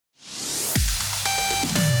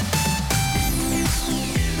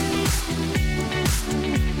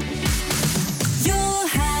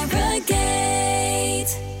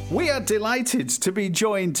Delighted to be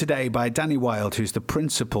joined today by Danny Wild, who's the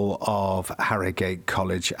principal of Harrogate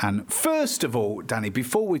College. And first of all, Danny,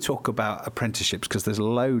 before we talk about apprenticeships, because there's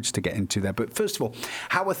loads to get into there, but first of all,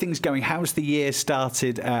 how are things going? How's the year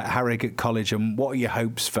started at Harrogate College, and what are your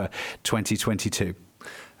hopes for 2022?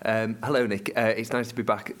 Hello, Nick. It's nice to be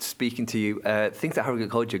back speaking to you. Things at Harrogate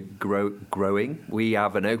College are growing. We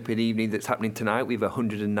have an open evening that's happening tonight. We have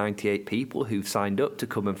 198 people who've signed up to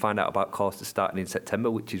come and find out about courses starting in September,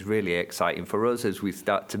 which is really exciting for us as we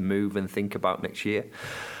start to move and think about next year.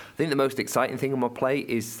 I think the most exciting thing on my plate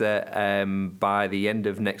is that by the end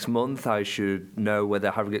of next month, I should know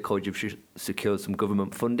whether Harrogate College have secured some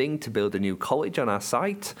government funding to build a new college on our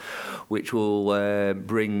site, which will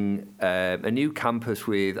bring a new campus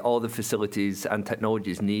with all the facilities and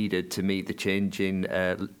technologies needed to meet the changing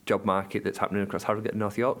job market that's happening across Harrogate and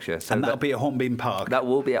North Yorkshire. So and that'll be at Hornbeam Park? That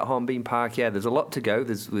will be at Hornbeam Park, yeah. There's a lot to go.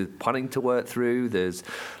 There's planning to work through. There's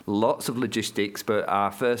lots of logistics, but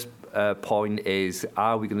our first point is,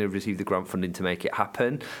 are we going to receive the grant funding to make it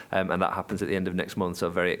happen? And that happens at the end of next month, so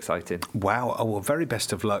very exciting. Wow. Oh, well, very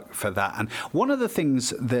best of luck for that. And one of the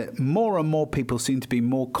things that more and more people seem to be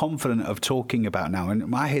more confident of talking about now,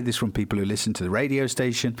 and I hear this from people who listen to the radio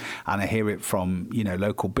station, and I hear it from,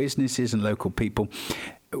 local businesses and local people,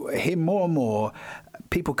 I hear more and more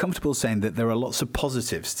people comfortable saying that there are lots of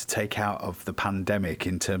positives to take out of the pandemic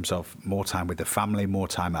in terms of more time with the family, more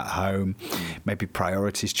time at home, maybe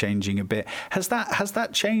priorities changing a bit. Has that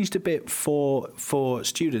changed a bit for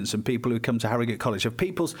students and people who come to Harrogate College? Have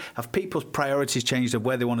people's priorities changed of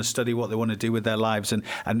where they want to study, what they want to do with their lives,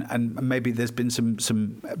 and maybe there's been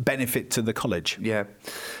some benefit to the college? Yeah,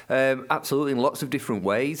 absolutely, in lots of different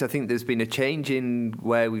ways. I think there's been a change in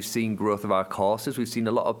where we've seen growth of our courses. We've seen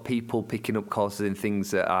a lot of people picking up courses in things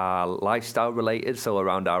that are lifestyle related, so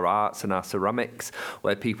around our arts and our ceramics,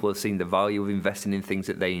 where people have seen the value of investing in things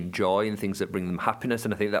that they enjoy and things that bring them happiness,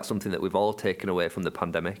 and I think that's something that we've all taken away from the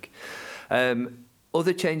pandemic.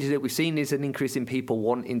 Other changes that we've seen is an increase in people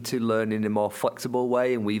wanting to learn in a more flexible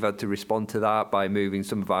way, and we've had to respond to that by moving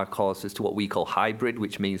some of our courses to what we call hybrid,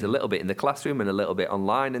 which means a little bit in the classroom and a little bit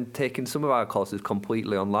online, and taking some of our courses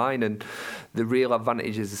completely online. And the real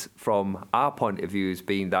advantages from our point of view has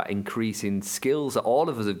been that increase in skills that all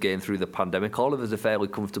of us have gained through the pandemic. All of us are fairly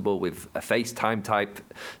comfortable with a FaceTime type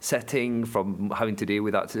setting, from having to deal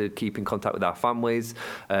with that to keep in contact with our families.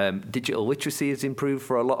 Digital literacy has improved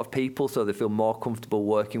for a lot of people, so they feel more comfortable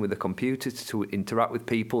working with the computers to interact with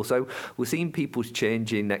people. So we're seeing people's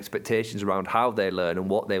changing expectations around how they learn and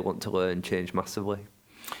what they want to learn change massively.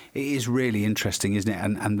 It is really interesting, isn't it?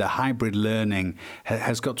 And the hybrid learning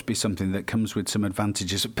has got to be something that comes with some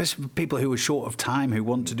advantages, especially for people who are short of time, who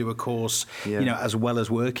want to do a course, as well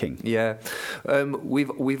as working. Yeah,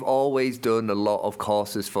 we've always done a lot of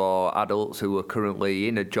courses for adults who are currently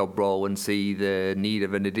in a job role and see the need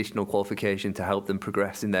of an additional qualification to help them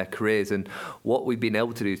progress in their careers. And what we've been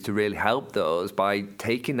able to do is to really help those by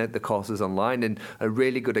taking the courses online. And a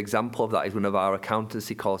really good example of that is one of our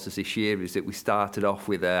accountancy courses this year, is that we started off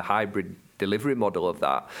with a hybrid delivery model of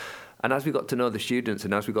that. And as we got to know the students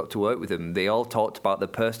and as we got to work with them, they all talked about their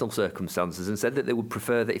personal circumstances and said that they would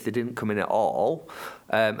prefer that if they didn't come in at all,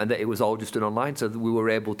 and that it was all just done online, so that we were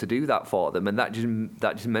able to do that for them. And that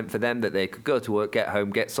just meant for them that they could go to work, get home,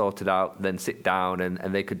 get sorted out, then sit down,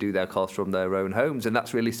 and they could do their course from their own homes. And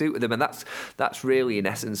that's really suited them. And that's really in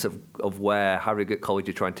essence of where Harrogate College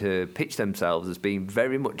are trying to pitch themselves as being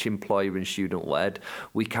very much employer and student led.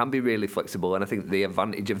 We can be really flexible, and I think the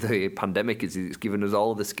advantage of the pandemic is it's given us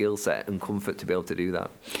all the skill set and comfort to be able to do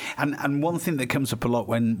that. And one thing that comes up a lot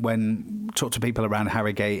when talk to people around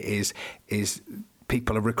Harrogate is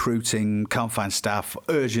people are recruiting, can't find staff,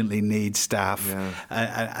 urgently need staff,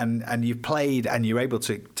 and you've played, and you're able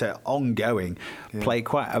to ongoing play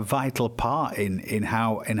quite a vital part in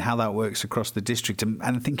how that works across the district,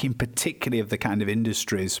 and thinking particularly of the kind of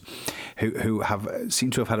industries who seem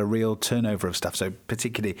to have had a real turnover of staff. So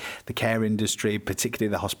particularly the care industry, particularly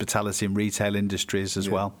the hospitality and retail industries as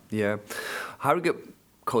well. Yeah, Harrogate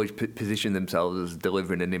College position themselves as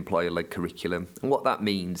delivering an employer-led curriculum, and what that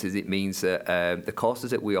means is that the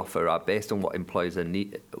courses that we offer are based on what employers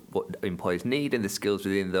need, and the skills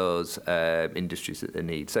within those industries that they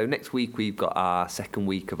need. So next week we've got our second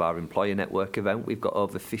week of our employer network event. We've got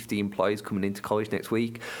over 50 employers coming into college next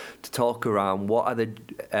week to talk around what are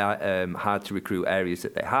the hard to recruit areas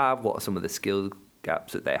that they have, what are some of the skill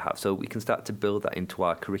gaps that they have, so we can start to build that into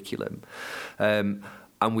our curriculum.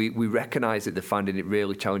 And we recognise that they're finding it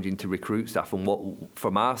really challenging to recruit staff. And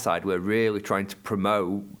from our side, we're really trying to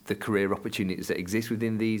promote the career opportunities that exist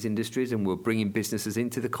within these industries. And we're bringing businesses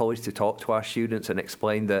into the college to talk to our students and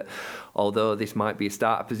explain that although this might be a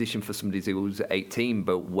starter position for somebody who's 18,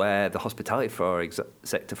 but where the hospitality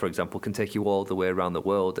sector, for example, can take you all the way around the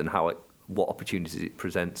world and what opportunities it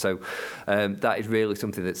presents. So that is really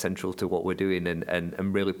something that's central to what we're doing, and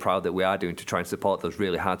I'm really proud that we are doing to try and support those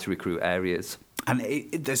really hard to recruit areas. And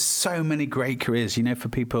there's so many great careers, for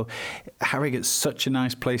people. Harrogate's such a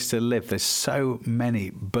nice place to live. There's so many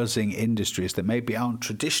buzzing industries that maybe aren't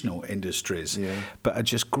traditional industries, but are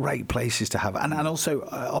just great places to have. And also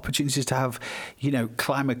opportunities to have,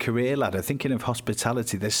 climb a career ladder. Thinking of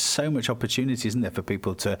hospitality, there's so much opportunity, isn't there, for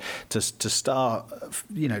people to start,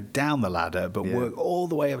 down the ladder, but work all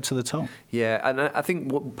the way up to the top. Yeah, and I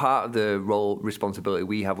think what part of the responsibility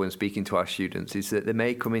we have when speaking to our students is that they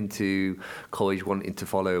may come into college wanting to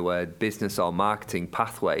follow a business or marketing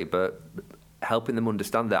pathway, but helping them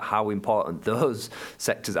understand that how important those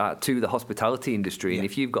sectors are to the hospitality industry. And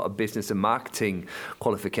if you've got a business and marketing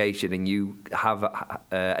qualification and you have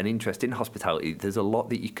an interest in hospitality, there's a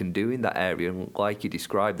lot that you can do in that area. And like you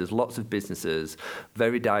described, there's lots of businesses,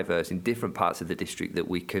 very diverse in different parts of the district that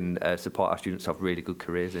we can support our students to have really good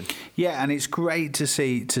careers in. Yeah, and it's great to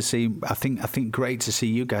see. I think great to see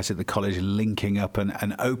you guys at the college linking up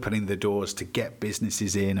and opening the doors to get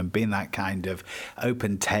businesses in and being that kind of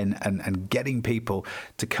open tent and getting people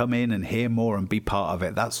to come in and hear more and be part of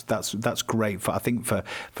it. That's great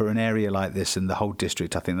for an area like this and the whole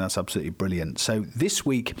district. I think that's absolutely brilliant. So this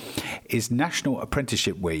week is National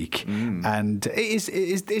Apprenticeship Week, and is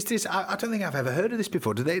this? I don't think I've ever heard of this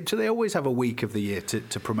before. Do they always have a week of the year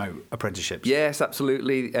to promote apprenticeships? Yes,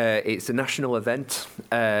 absolutely. It's a national event.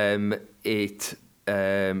 It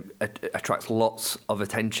attracts lots of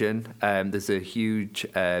attention. There's a huge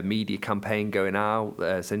media campaign going out,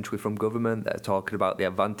 essentially from government, that are talking about the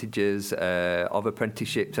advantages of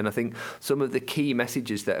apprenticeships. And I think some of the key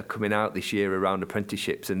messages that are coming out this year around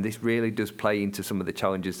apprenticeships, and this really does play into some of the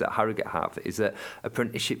challenges that Harrogate have, is that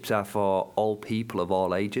apprenticeships are for all people of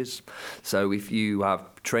all ages. So if you have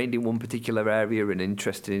trained in one particular area and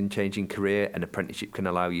interested in changing career, an apprenticeship can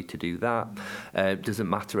allow you to do that. It doesn't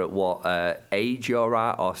matter at what age you're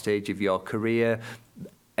at or stage of your career,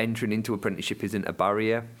 entering into apprenticeship isn't a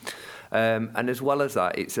barrier. And as well as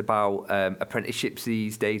that, it's about apprenticeships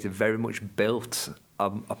these days are very much built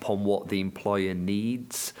upon what the employer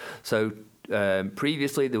needs. So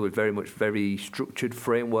previously, there were very structured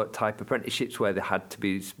framework type apprenticeships where there had to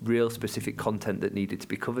be real specific content that needed to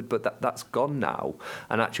be covered, but that's gone now.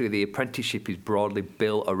 And actually, the apprenticeship is broadly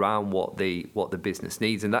built around what the business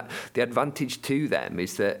needs. And that the advantage to them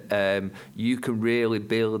is that you can really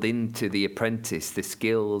build into the apprentice the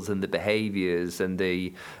skills and the behaviours and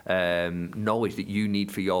the knowledge that you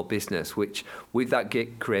need for your business, which with that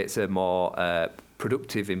creates a more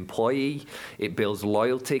productive employee. It builds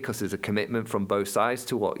loyalty because there's a commitment from both sides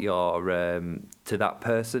to what you're to that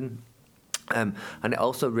person. And it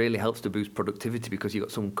also really helps to boost productivity because you've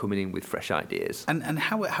got someone coming in with fresh ideas. And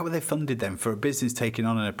how are they funded then for a business taking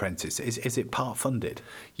on an apprentice? Is it part funded?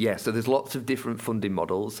 Yeah, so there's lots of different funding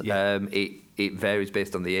models. Yeah. It varies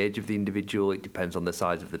based on the age of the individual. It depends on the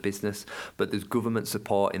size of the business. But there's government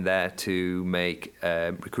support in there to make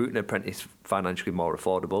recruiting an apprentice financially more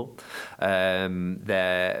affordable.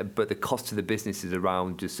 But the cost to the business is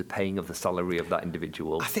around just the paying of the salary of that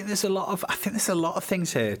individual. I think there's a lot of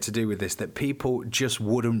things here to do with this that people just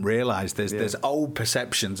wouldn't realise. There's old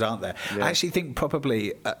perceptions, aren't there? Yeah. I actually think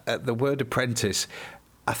probably the word apprentice,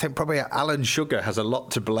 I think probably Alan Sugar has a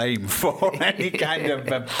lot to blame for any kind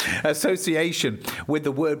of association with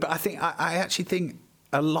the word. But I actually think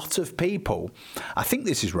a lot of people, I think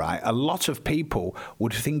this is right, a lot of people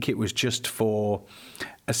would think it was just for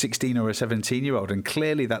a 16 or a 17-year-old, and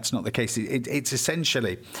clearly that's not the case. It's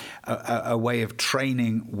essentially a way of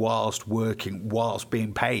training whilst working, whilst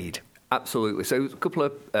being paid. Absolutely. So a couple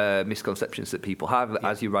of misconceptions that people have. Yeah.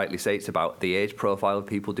 As you rightly say, it's about the age profile of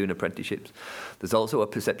people doing apprenticeships. There's also a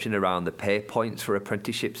perception around the pay points for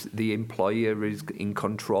apprenticeships. The employer is in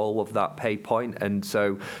control of that pay point. And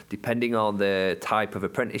so depending on the type of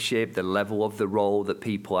apprenticeship, the level of the role that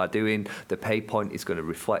people are doing, the pay point is going to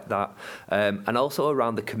reflect that. And also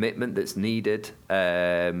around the commitment that's needed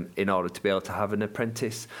in order to be able to have an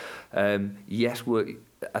apprentice.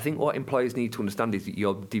 I think what employers need to understand is that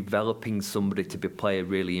you're developing somebody to play a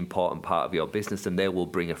really important part of your business, and they will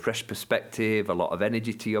bring a fresh perspective, a lot of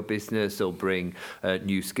energy to your business. They'll bring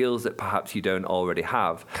new skills that perhaps you don't already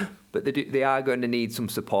have. but they are going to need some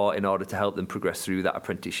support in order to help them progress through that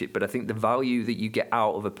apprenticeship. But I think the value that you get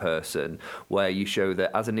out of a person where you show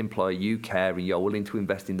that as an employer you care and you're willing to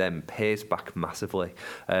invest in them pays back massively.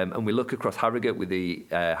 And we look across Harrogate with the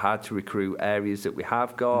hard to recruit areas that we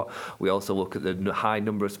have got. We also look at the high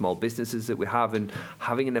number of small businesses that we have, and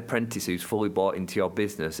having an apprentice who's fully bought into your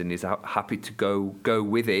business and is happy to go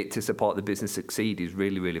with it to support the business succeed is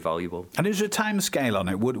really, really valuable. And is there a time scale on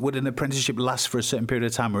it? Would an apprenticeship last for a certain period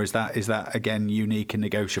of time, or is that again unique and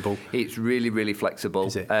negotiable? It's really, really flexible.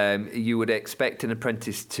 Is it? You would expect an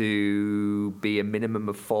apprentice to be a minimum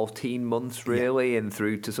of 14 months, really, and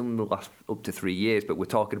through to some last up to 3 years. But we're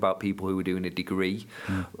talking about people who are doing a degree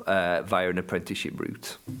via an apprenticeship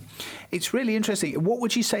route. It's really interesting. What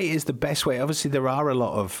would you say is the best way? Obviously, there are a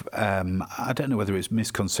lot of I don't know whether it's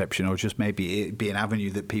misconception or just maybe it be an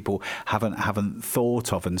avenue that people haven't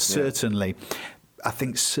thought of, and certainly. I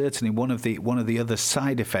think certainly one of the other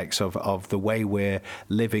side effects of the way we're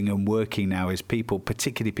living and working now is people,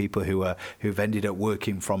 particularly people who've ended up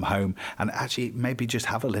working from home and actually maybe just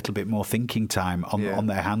have a little bit more thinking time on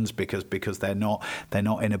their hands because they're not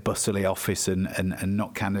in a bustly office and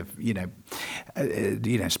not kind of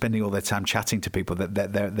spending all their time chatting to people.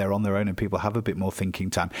 That they're on their own and people have a bit more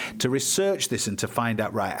thinking time to research this and to find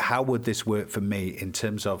out, right, how would this work for me in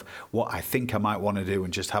terms of what I think I might want to do,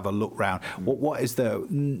 and just have a look round. What is the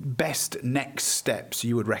best next steps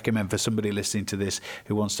you would recommend for somebody listening to this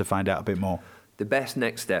who wants to find out a bit more? The best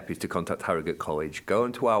next step is to contact Harrogate College. Go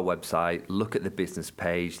onto our website, look at the business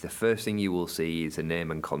page. The first thing you will see is a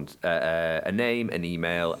name, an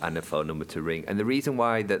email, and a phone number to ring. And the reason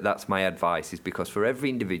why that's my advice is because for every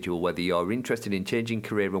individual, whether you're interested in changing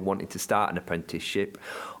career and wanting to start an apprenticeship,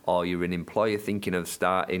 or you're an employer thinking of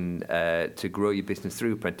starting to grow your business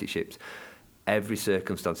through apprenticeships, every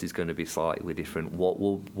circumstance is going to be slightly different. What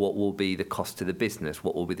will be the cost to the business?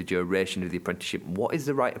 What will be the duration of the apprenticeship? What is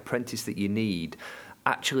the right apprentice that you need?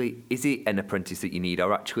 Actually, is it an apprentice that you need,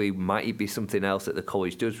 or actually might it be something else that the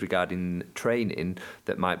college does regarding training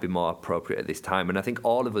that might be more appropriate at this time? And I think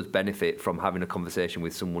all of us benefit from having a conversation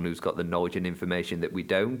with someone who's got the knowledge and information that we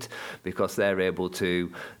don't, because they're able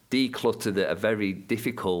to declutter a very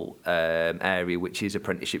difficult area, which is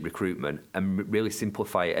apprenticeship recruitment, and really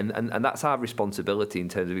simplify it. And that's our responsibility in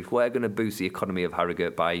terms of, if we're going to boost the economy of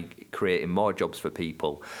Harrogate by creating more jobs for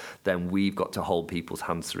people, then we've got to hold people's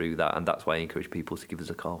hands through that. And that's why I encourage people to give us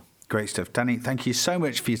a call. Great stuff. Danny, thank you so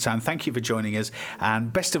much for your time. Thank you for joining us,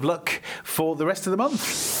 and best of luck for the rest of the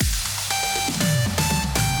month.